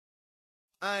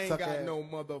I ain't got no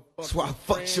motherfucker. So I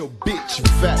fucked your bitch, you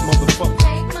fat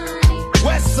motherfucker.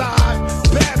 West side,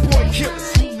 bad boy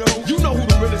killers. You know who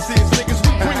the realest is, niggas.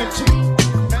 We bring it to you.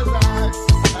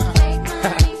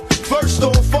 First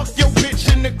off, fuck your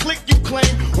bitch in the click you claim.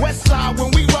 West side,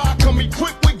 when we ride, come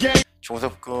equipped with game.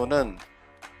 종섭 군은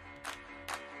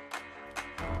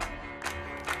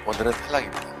오늘은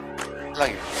탈락입니다.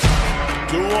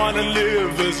 Don't wanna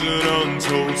live as an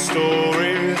untold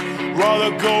story.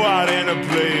 Rather go out in a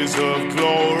blaze of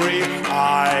glory.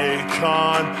 I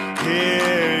can't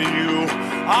hear you.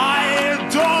 I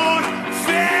don't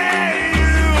fear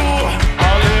you.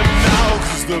 I live now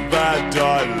 'cause the bad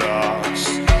die last.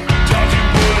 Dodging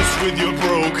bullets with your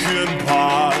broken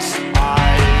past.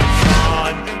 I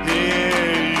can't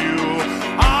hear you.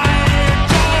 I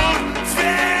don't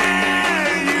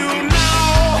fear you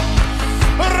now.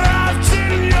 Wrapped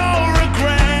in your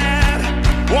regret.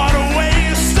 What a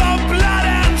waste of blood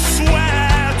and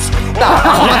sweat.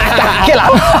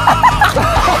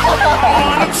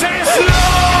 Wanna taste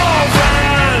love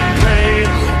and pain.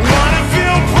 Wanna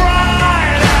feel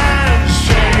pride and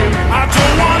shame. I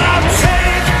don't wanna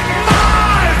take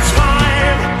my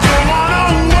time. Don't wanna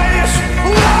waste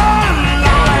one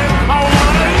life. I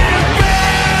wanna live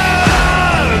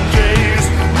better days.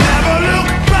 Never look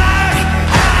back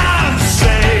and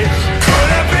say, could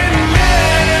have been me.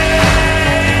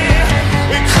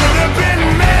 It could have been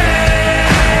me.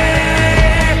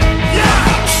 Yeah.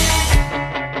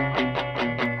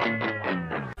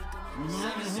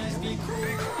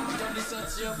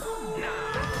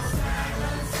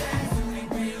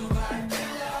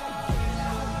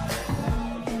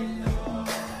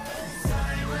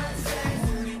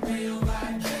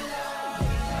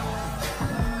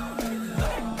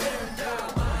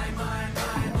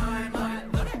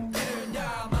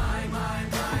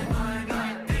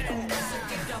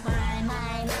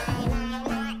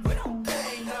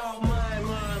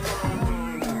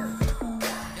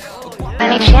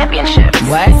 Championship.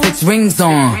 What? 6 rings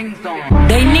on.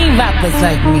 They need rappers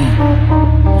like me.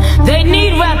 They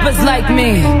need rappers like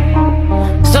me.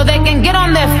 So they can get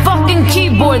on their fucking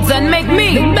keyboards and make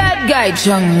me the bad guy,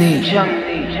 Jung-Lee.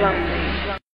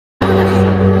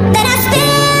 But I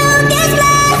still get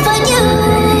love for you.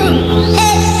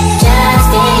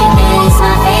 Just in case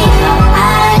my favorite.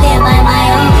 I live by my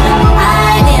own.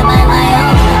 I live by my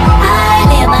own. I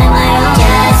live by my own.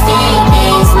 Just in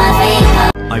case my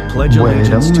favorite. I pledge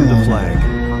allegiance to the flag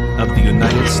of the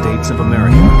United States of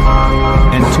America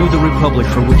and to the republic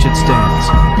for which it stands,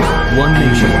 one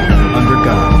nation, under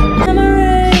God.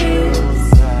 Memories,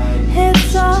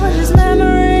 it's all just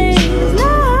memories.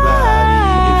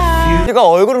 씨가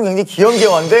얼굴은 굉장히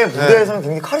귀염귀염한데 무대에서는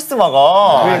굉장히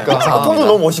카리스마가. 그러니까 톤도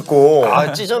너무 멋있고.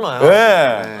 아 찌잖아요.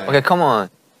 네. 오케이, come on.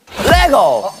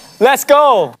 레고. Let's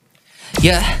go.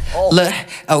 Yeah, look,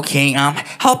 okay, I'm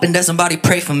hoping that somebody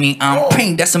pray for me. I'm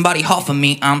praying that somebody hope for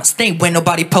me. I'm staying where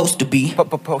nobody supposed to be.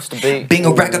 Being a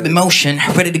rack of emotion,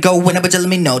 ready to go whenever just let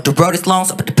me know. The road is long,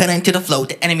 so put the pedal into the flow.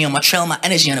 The enemy on my trail, my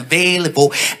energy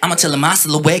unavailable. I'ma tell them my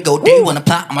silhouette go. They wanna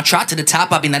plot, I'ma try to the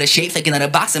top. I'll be not a shape, thinking of a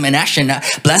box, I'm an astronaut.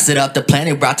 Blasted up the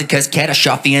planet, route to cause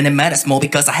catastrophe. And it matters more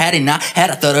because I had it not.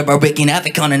 Had I thought about wreaking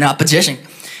havoc on an opposition.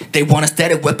 They want to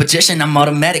steady with position, I'm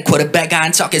automatic. Quarterback, I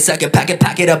ain't talking second. Pack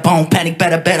it up, on panic,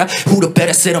 better. Who the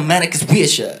better sit on manic is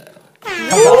weird shit.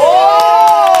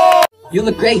 You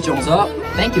look great, JONGSEOB.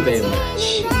 Thank you very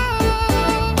much.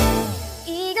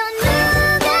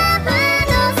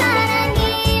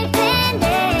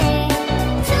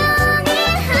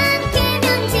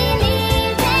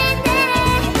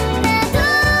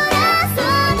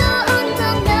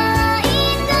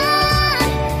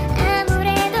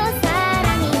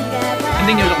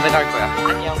 엔딩 요정 내가 할 거야.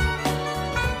 안녕.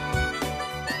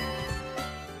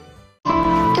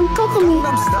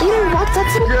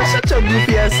 Girl, shut your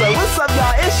goofy ass up. What's up,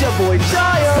 y'all? It's your boy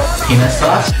Giles. Peanut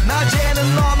sauce.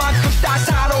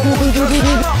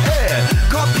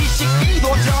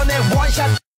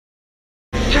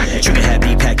 Trigger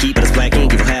happy, pack heat, but it's black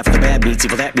ink. Evil half of the bad meats.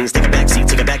 Evil that means take a backseat.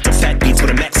 Take it back to fat beats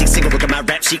with a maxi single. Look at my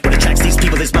rap sheet. What attracts these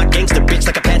people is my gangster bitch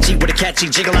like Apache with a catchy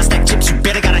jiggle. I stack chips. You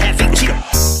better got a half-eaten Cheeto.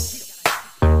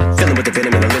 Filling with the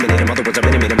venom and eliminate him. Other words, I'm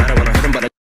intimate him. I don't wanna hurt him, but I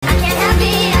can't have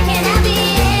it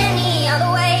any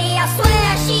other way. I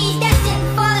swear she's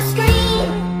destined for the screen.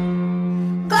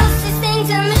 Closest thing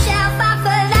to Michelle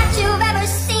Pfeiffer that you've ever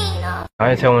seen.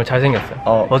 아니 제가 오늘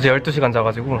잘생겼어요. 어제 12시간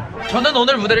자가지고. 저는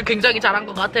오늘 무대를 굉장히 잘한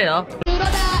것 같아요.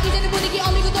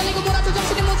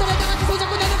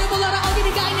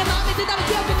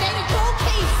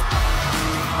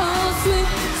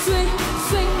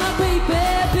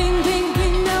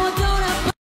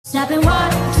 Snapping 1,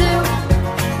 2,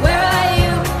 where are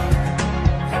you?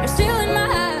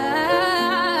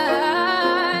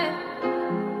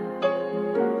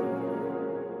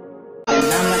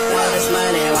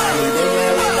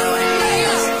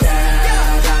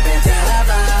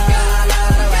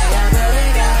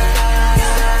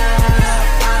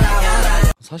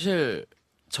 사실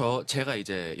제가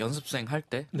이제 연습생 할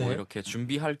때 뭐 네. 이렇게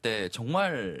준비할 때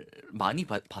정말 많이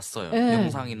봤어요. 네.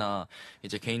 영상이나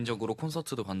이제 개인적으로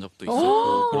콘서트도 간 적도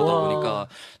있었고 그러다 보니까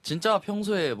진짜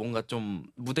평소에 뭔가 좀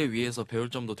무대 위에서 배울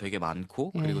점도 되게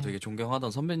많고 그리고 되게 존경하던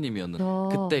선배님이었는데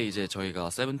그때 이제 저희가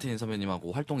세븐틴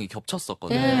선배님하고 활동이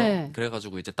겹쳤었거든요. 네.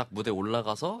 그래가지고 이제 딱 무대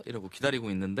올라가서 이러고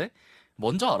기다리고 있는데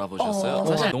먼저 알아보셨어요.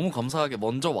 사실 너무 감사하게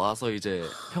먼저 와서 이제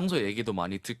평소에 얘기도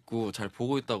많이 듣고 잘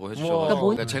보고 있다고 해주셔가지고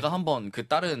그러니까 제가 한번 그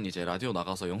다른 이제 라디오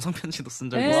나가서 영상 편지도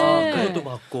쓴 적이 있었는데 그것도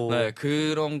맞고 네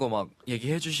그런 거 막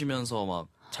얘기해 주시면서 막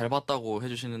잘 봤다고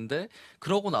해주시는데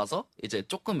그러고 나서 이제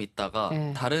조금 있다가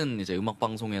다른 이제 음악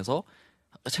방송에서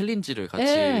챌린지를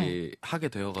같이 하게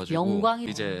되어가지고 영광이다.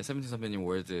 이제 세븐틴 선배님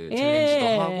월드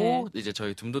챌린지도 하고 이제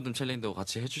저희 둠둠둠 챌린지도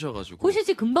같이 해주셔가지고 호시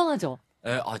씨 금방 하죠?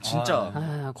 네, 아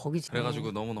진짜 거기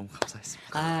그래가지고 너무너무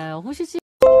감사했습니다. 호시 씨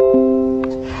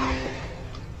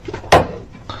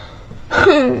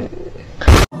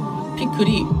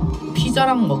피클이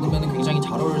피자랑 먹으면 굉장히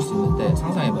잘 어울릴 수 있는데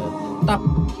상상해봐요. 딱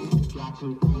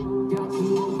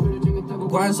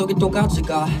관속이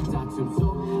똑같을까?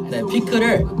 네,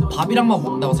 피클을 밥이랑만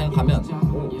먹는다고 생각하면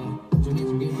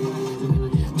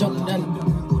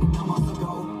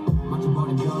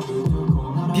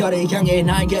별을 향해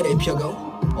날개를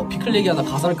펴고 피클 얘기하다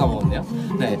가사를 까먹었네요.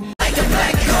 네.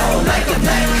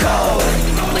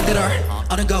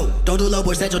 On the go, don't do low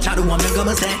boys that you're trying to want me come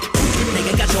and say.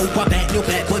 Nigga got your one back, new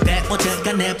bad boy back,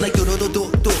 언젠가 내 black do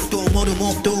모두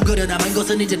몸도 그려 남은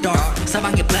것은 이제 dark.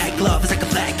 사방에 black glove, it's like a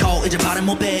black hole, 이제 발은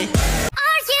못 빼.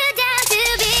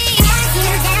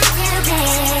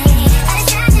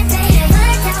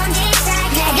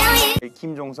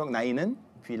 Kim Jong-seok 나이는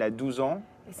puis il a 12 ans.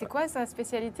 C'est quoi sa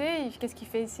spécialité? Qu'est-ce qu'il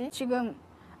fait ici? 지금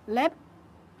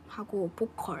랩하고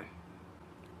보컬,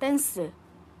 댄스,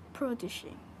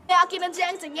 프로듀싱. 아끼는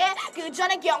쟁쟁해 그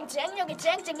전에 경쟁력이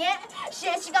쟁쟁해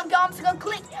실시간 검색은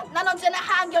클릭 난 언제나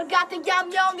한결같은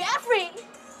얌영의 free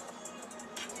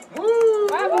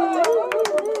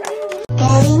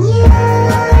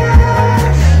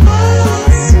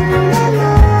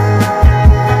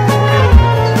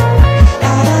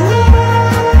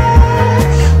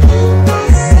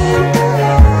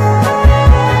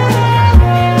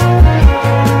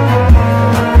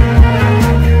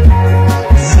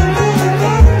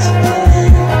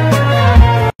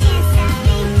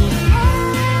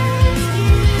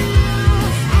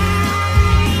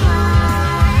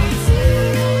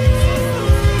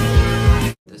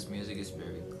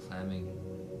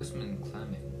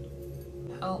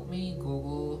Help me,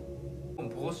 Google.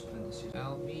 보고 싶은데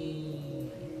Help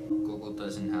me. Google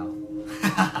doesn't help.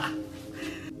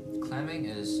 Clamming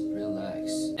is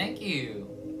relax. Thank you.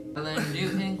 I learned new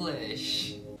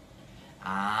English.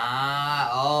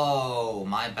 Oh,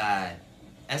 my bad.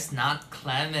 It's not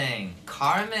clamming.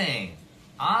 Carming.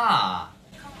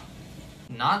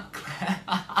 Not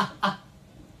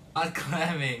not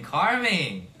clamming.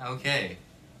 Carming. Okay.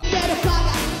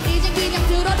 이제 그냥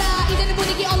들어라 이제는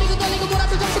분위기 얼리고 돌리고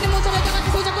몰아서 정신을 못 차려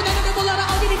같이 손잡고 내 눈을 몰라라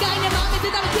어디니가 내 마음에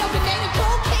드다는 기억을 내는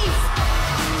cold case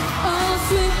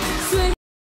sweet sweet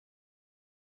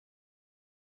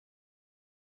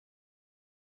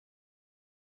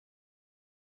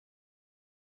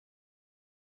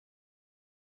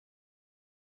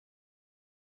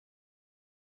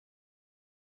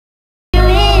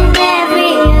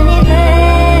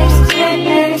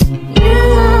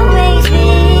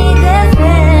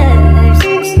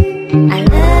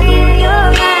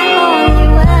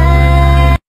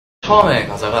처음에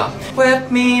가사가 With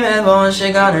me 매번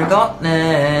시간을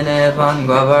걷네 내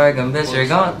밤과 밝은 빛을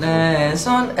걷네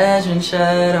손에 준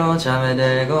채로 잠에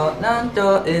들고 난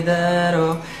또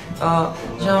이대로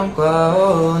어점과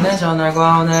오후 내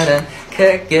전날과 오늘은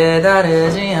크게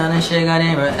다르지 않은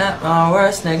시간임을 At my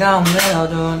worst 내가 없는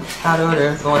어두운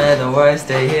하루를 보내던 worst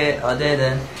day here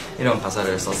어디든 이런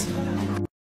가사를 썼습니다.